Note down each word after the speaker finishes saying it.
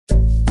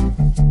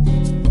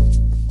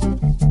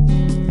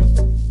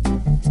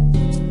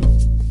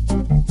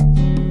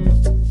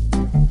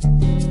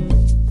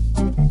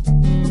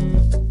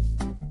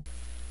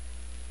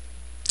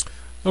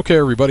Okay,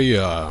 everybody,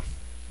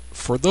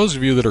 for those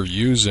of you that are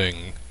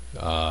using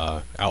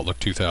Outlook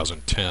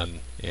 2010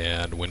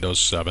 and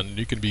Windows 7,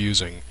 you can be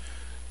using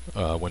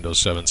Windows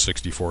 7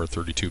 64 or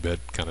 32-bit,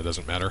 kind of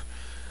doesn't matter.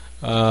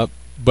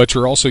 But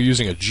you're also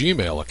using a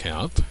Gmail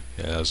account,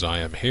 as I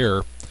am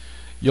here.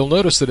 You'll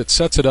notice that it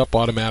sets it up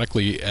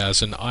automatically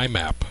as an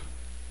IMAP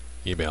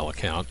email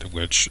account,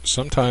 which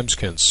sometimes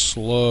can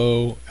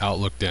slow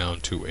Outlook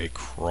down to a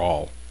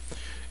crawl.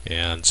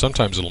 And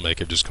sometimes it'll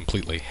make it just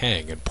completely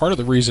hang. And part of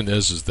the reason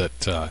is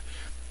that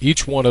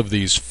each one of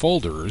these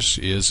folders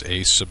is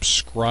a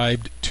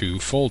subscribed to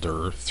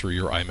folder through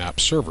your IMAP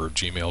server,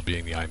 Gmail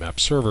being the IMAP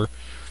server.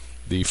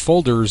 The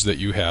folders that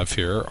you have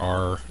here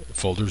are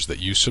folders that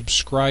you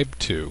subscribe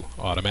to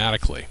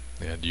automatically.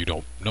 And you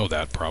don't know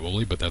that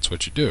probably, but that's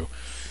what you do.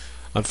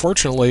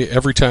 Unfortunately,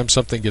 every time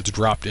something gets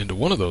dropped into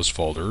one of those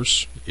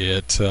folders,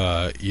 it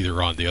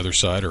either on the other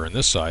side or on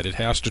this side, it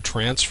has to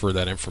transfer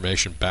that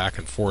information back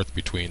and forth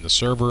between the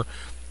server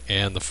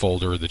and the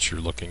folder that you're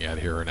looking at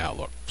here in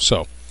Outlook.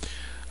 So,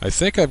 I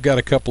think I've got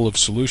a couple of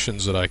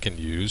solutions that I can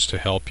use to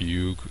help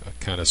you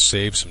kind of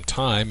save some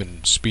time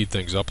and speed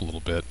things up a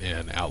little bit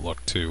in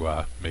Outlook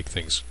to make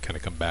things kind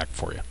of come back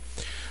for you.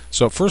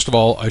 So, first of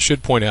all, I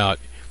should point out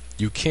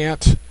you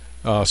can't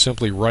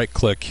simply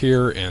right-click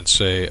here and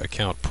say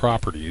Account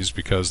Properties,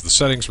 because the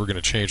settings we're going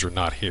to change are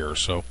not here.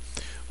 So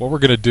what we're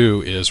going to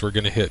do is we're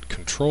going to hit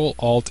Control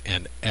Alt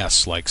and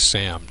S like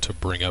Sam to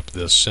bring up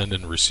this Send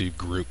and Receive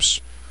Groups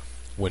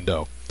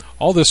window.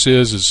 All this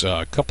is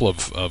a couple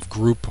of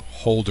group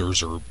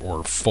holders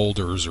or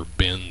folders or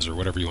bins or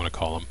whatever you want to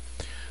call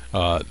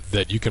them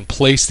that you can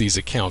place these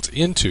accounts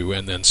into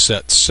and then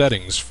set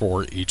settings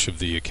for each of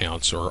the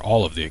accounts or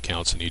all of the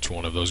accounts in each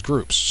one of those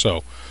groups.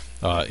 So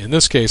in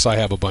this case, I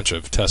have a bunch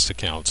of test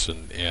accounts,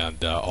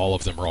 and all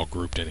of them are all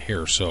grouped in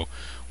here. So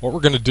what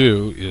we're going to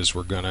do is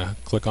we're going to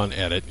click on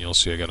Edit, and you'll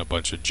see I got a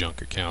bunch of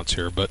junk accounts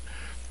here. But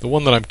the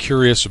one that I'm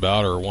curious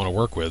about or want to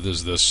work with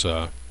is this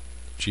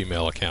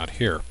Gmail account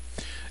here.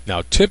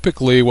 Now,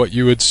 typically, what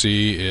you would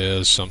see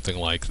is something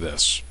like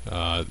this.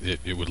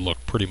 It would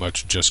look pretty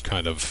much just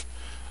kind of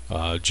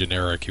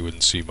generic. You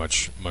wouldn't see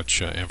much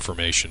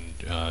information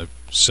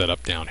set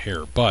up down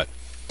here, but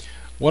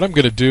what I'm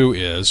going to do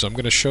is I'm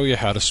going to show you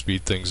how to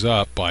speed things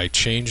up by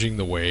changing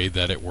the way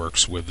that it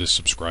works with the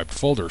subscribed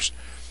folders.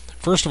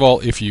 First of all,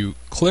 if you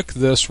click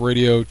this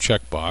radio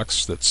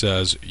checkbox that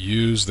says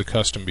Use the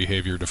custom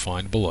behavior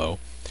defined below,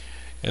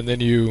 and then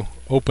you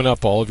open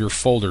up all of your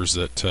folders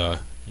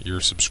that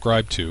you're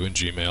subscribed to in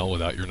Gmail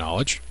without your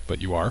knowledge,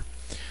 but you are,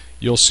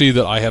 you'll see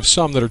that I have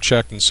some that are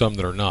checked and some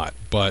that are not.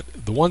 But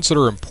the ones that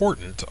are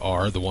important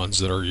are the ones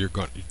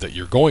that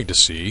you're going to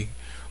see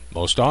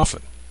most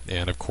often.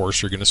 And of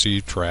course, you're going to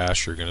see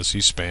trash, you're going to see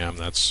spam,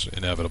 that's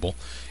inevitable,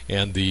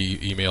 and the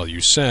email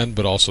you send,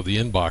 but also the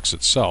inbox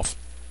itself.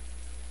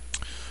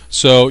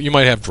 So you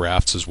might have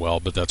drafts as well,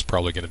 but that's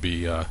probably going to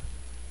be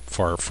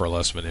far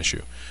less of an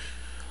issue.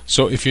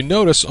 So if you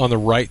notice on the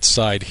right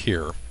side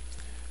here,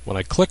 when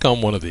I click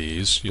on one of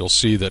these, you'll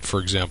see that, for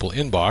example,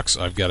 inbox,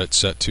 I've got it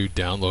set to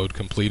download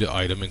complete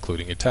item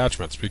including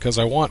attachments, because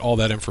I want all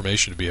that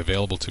information to be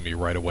available to me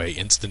right away,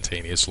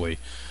 instantaneously.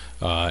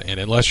 And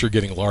unless you're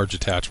getting large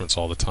attachments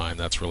all the time,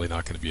 that's really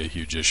not going to be a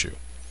huge issue.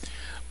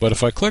 But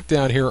if I click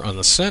down here on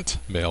the sent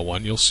mail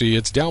one, you'll see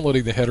it's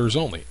downloading the headers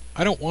only.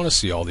 I don't want to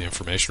see all the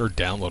information or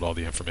download all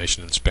the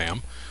information in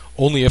spam,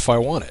 only if I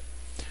want it.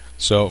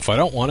 So if I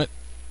don't want it,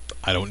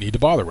 I don't need to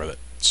bother with it.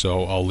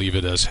 So I'll leave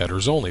it as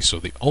headers only. So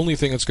the only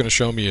thing it's going to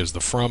show me is the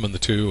from and the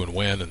to and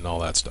when and all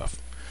that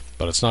stuff.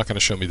 But it's not going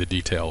to show me the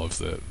detail of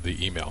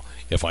the email.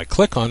 If I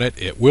click on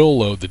it, it will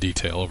load the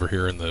detail over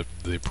here in the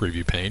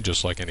preview pane,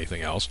 just like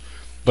anything else,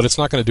 but it's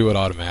not going to do it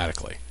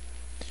automatically.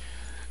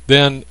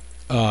 Then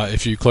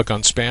if you click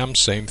on spam,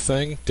 same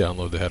thing,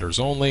 download the headers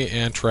only,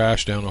 and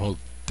trash, download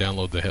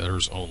the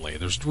headers only.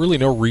 There's really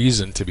no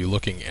reason to be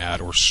looking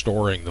at or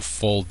storing the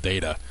full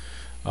data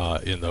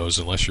in those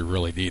unless you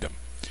really need them.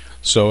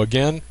 So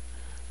again,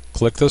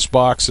 click this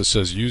box that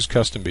says Use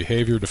Custom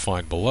Behavior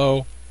defined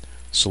below.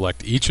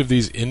 Select each of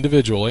these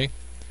individually,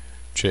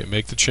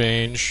 make the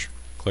change,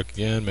 click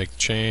again, make the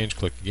change,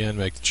 click again,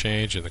 make the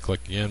change, and then click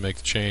again, make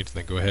the change, and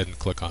then go ahead and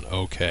click on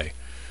OK.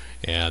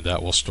 And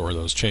that will store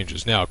those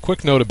changes. Now, a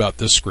quick note about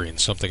this screen,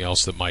 something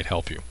else that might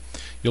help you.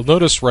 You'll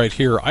notice right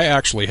here, I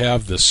actually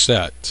have this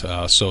set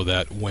so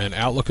that when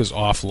Outlook is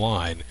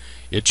offline,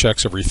 it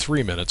checks every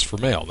 3 minutes for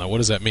mail. Now, what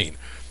does that mean?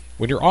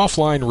 When you're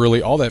offline,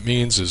 really, all that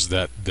means is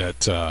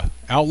that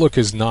Outlook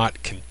is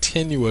not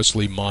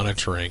continuously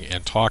monitoring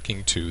and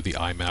talking to the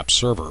IMAP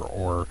server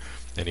or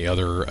any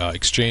other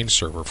Exchange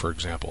server, for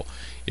example.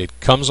 It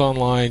comes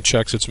online,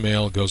 checks its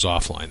mail, goes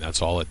offline.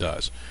 That's all it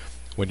does.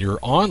 When you're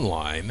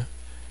online,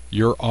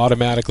 you're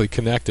automatically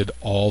connected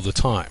all the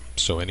time.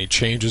 So any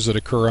changes that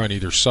occur on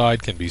either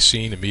side can be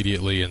seen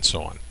immediately and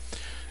so on.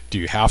 Do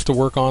you have to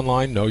work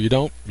online? No, you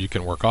don't. You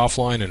can work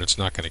offline, and it's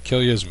not going to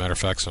kill you. As a matter of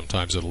fact,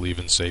 sometimes it'll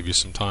even save you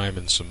some time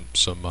and some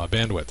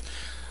bandwidth.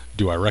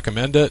 Do I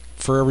recommend it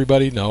for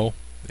everybody? No,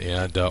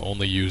 and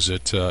only use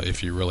it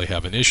if you really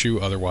have an issue.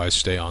 Otherwise,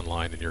 stay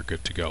online and you're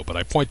good to go. But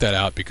I point that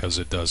out because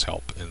it does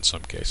help in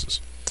some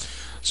cases.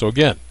 So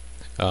again,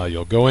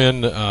 you'll go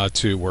in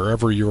to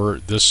wherever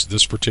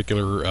this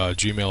particular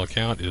Gmail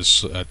account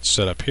is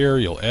set up here.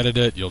 You'll edit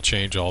it. You'll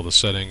change all the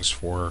settings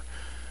for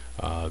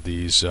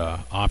these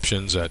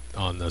options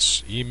on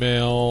this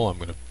email. I'm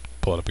going to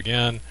pull it up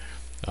again.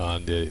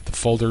 On the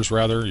folders,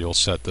 rather, you'll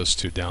set this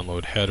to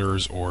download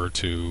headers or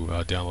to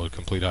download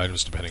complete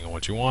items, depending on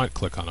what you want.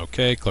 Click on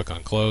OK, click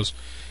on Close,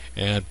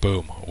 and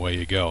boom, away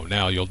you go.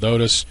 Now you'll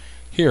notice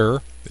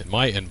here in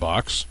my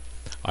inbox,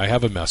 I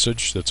have a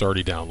message that's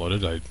already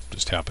downloaded. I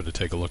just happened to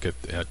take a look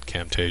at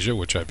Camtasia,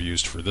 which I've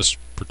used for this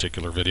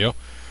particular video,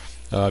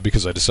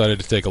 because I decided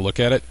to take a look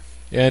at it.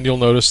 And you'll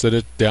notice that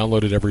it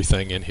downloaded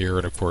everything in here,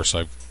 and of course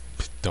I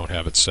don't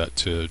have it set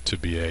to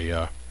be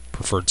a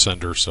preferred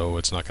sender, so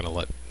it's not going to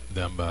let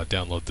them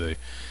download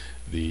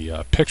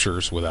the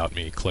pictures without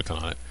me clicking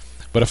on it.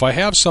 But if I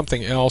have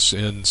something else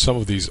in some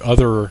of these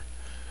other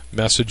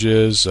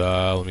messages,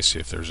 let me see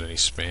if there's any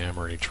spam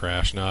or any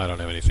trash. No, I don't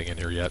have anything in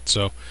here yet.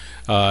 So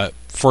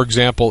for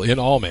example, in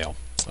Allmail,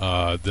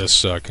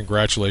 this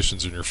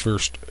congratulations on your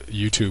first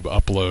YouTube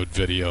upload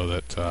video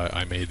that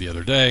I made the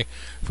other day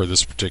for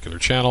this particular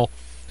channel.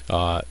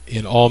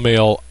 In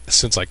Allmail,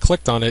 since I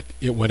clicked on it,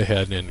 it went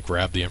ahead and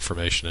grabbed the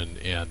information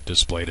and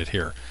displayed it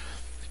here.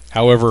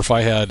 However, if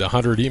I had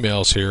 100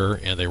 emails here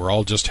and they were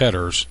all just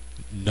headers,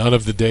 none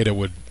of the data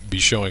would be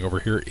showing over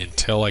here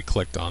until I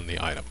clicked on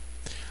the item.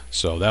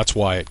 So that's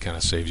why it kind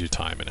of saves you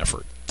time and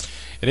effort.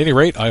 At any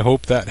rate, I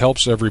hope that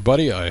helps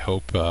everybody. I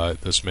hope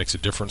this makes a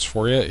difference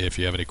for you. If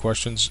you have any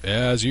questions,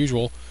 as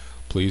usual,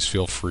 please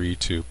feel free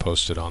to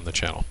post it on the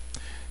channel.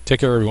 Take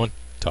care, everyone.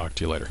 Talk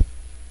to you later.